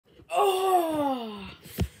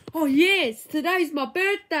Oh yes, today's my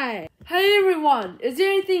birthday. Hey everyone, is there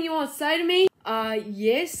anything you want to say to me?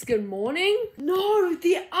 Yes, good morning? No,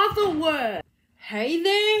 the other word. Hey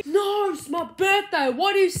there? No, it's my birthday.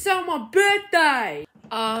 What do you say on my birthday?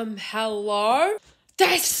 Hello?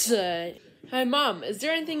 That's it. Hey Mum, is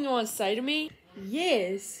there anything you want to say to me?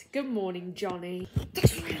 Yes, good morning, Johnny.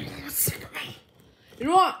 You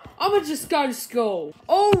know what? I'm gonna just go to school.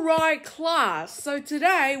 Alright, class. So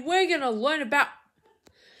today we're gonna learn about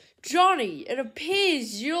Johnny. It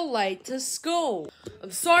appears you're late to school. I'm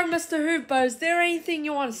sorry, Mr. Hooper. Is there anything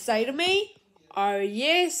you want to say to me? Oh,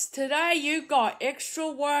 yes. Today you got extra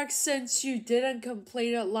work since you didn't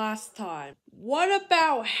complete it last time. What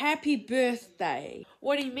about happy birthday?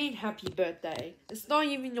 What do you mean happy birthday? It's not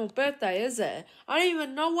even your birthday, is it? I don't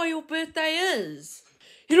even know what your birthday is.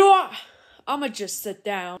 You know what? I'ma just sit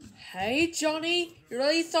down. Hey, Johnny, you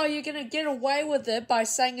really thought you're gonna get away with it by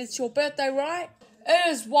saying it's your birthday, right? It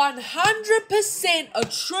is 100% a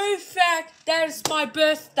true fact that it's my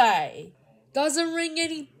birthday. Doesn't ring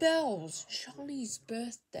any bells. Johnny's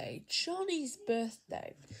birthday. Johnny's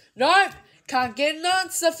birthday. Nope, can't get an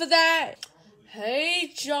answer for that.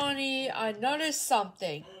 Hey, Johnny, I noticed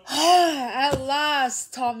something. At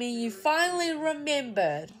last, Tommy, you finally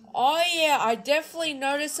remembered. Oh yeah, I definitely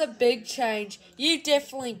noticed a big change. You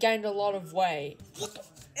definitely gained a lot of weight.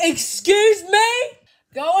 Excuse me?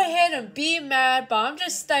 Go ahead and be mad, but I'm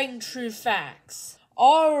just stating true facts.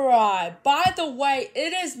 Alright, by the way,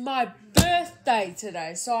 it is my birthday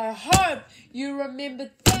today, so I hope you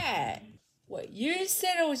remembered that. Wait, you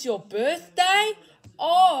said it was your birthday?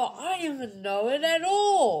 Oh, I didn't even know it at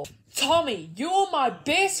all. Tommy, you were my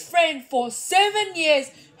best friend for 7 years.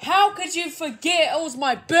 How could you forget it was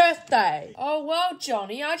my birthday? Oh, well,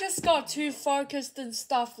 Johnny, I just got too focused in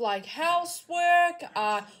stuff like housework,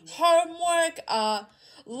 homework,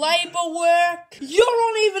 labor work. You're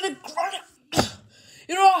not even a grown-up.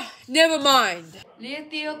 You know what? Never mind.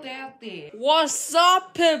 What's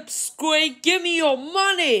up, Pipsqueak? Give me your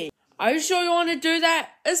money. Are you sure you want to do that?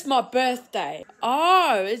 It's my birthday.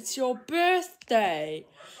 Oh, it's your birthday.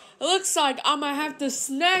 It looks like I'm gonna have to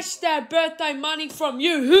snatch that birthday money from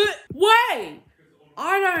you. Wait!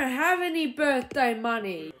 I don't have any birthday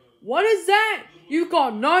money. What is that? You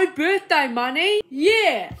got no birthday money?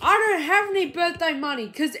 Yeah, I don't have any birthday money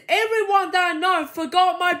because everyone that I know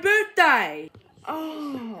forgot my birthday.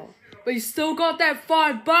 Oh, but you still got that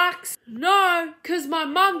 $5? No, because my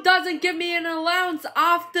mum doesn't give me an allowance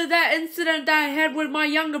after that incident that I had with my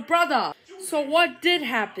younger brother. So what did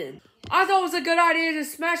happen? I thought it was a good idea to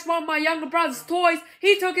smash one of my younger brother's toys.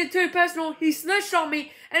 He took it too personal, he snitched on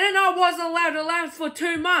me, and then I wasn't allowed allowance for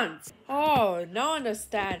 2 months. Oh, now I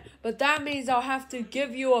understand. But that means I'll have to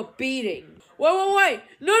give you a beating. Wait.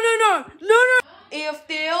 No. If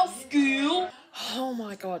they're school. Oh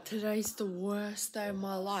my god, today's the worst day of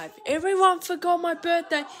my life. Everyone forgot my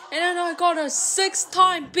birthday, and then I got a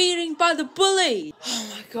 6-time beating by the bully. Oh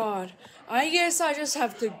my god. I guess I just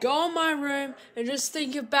have to go in my room and just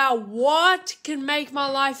think about what can make my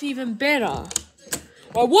life even better.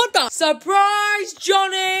 Oh, what the? Surprise,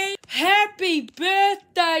 Johnny! Happy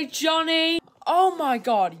birthday, Johnny! Oh my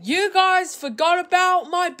god, you guys forgot about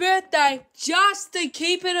my birthday just to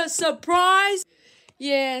keep it a surprise?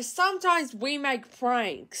 Yeah, sometimes we make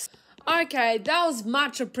pranks. Okay, that was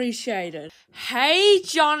much appreciated. Hey,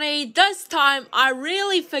 Johnny, this time I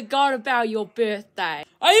really forgot about your birthday.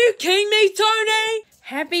 Are you kidding me, Tony?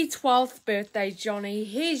 Happy 12th birthday, Johnny.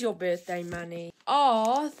 Here's your birthday money.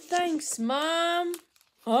 Oh, thanks, Mom.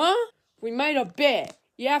 Huh? We made a bet.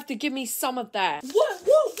 You have to give me some of that. What?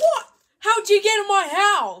 How'd you get in my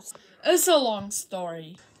house? It's a long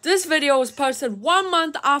story. This video was posted 1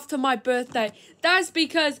 month after my birthday. That's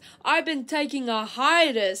because I've been taking a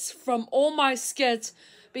hiatus from all my skits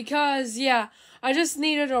because, yeah, I just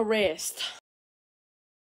needed a rest.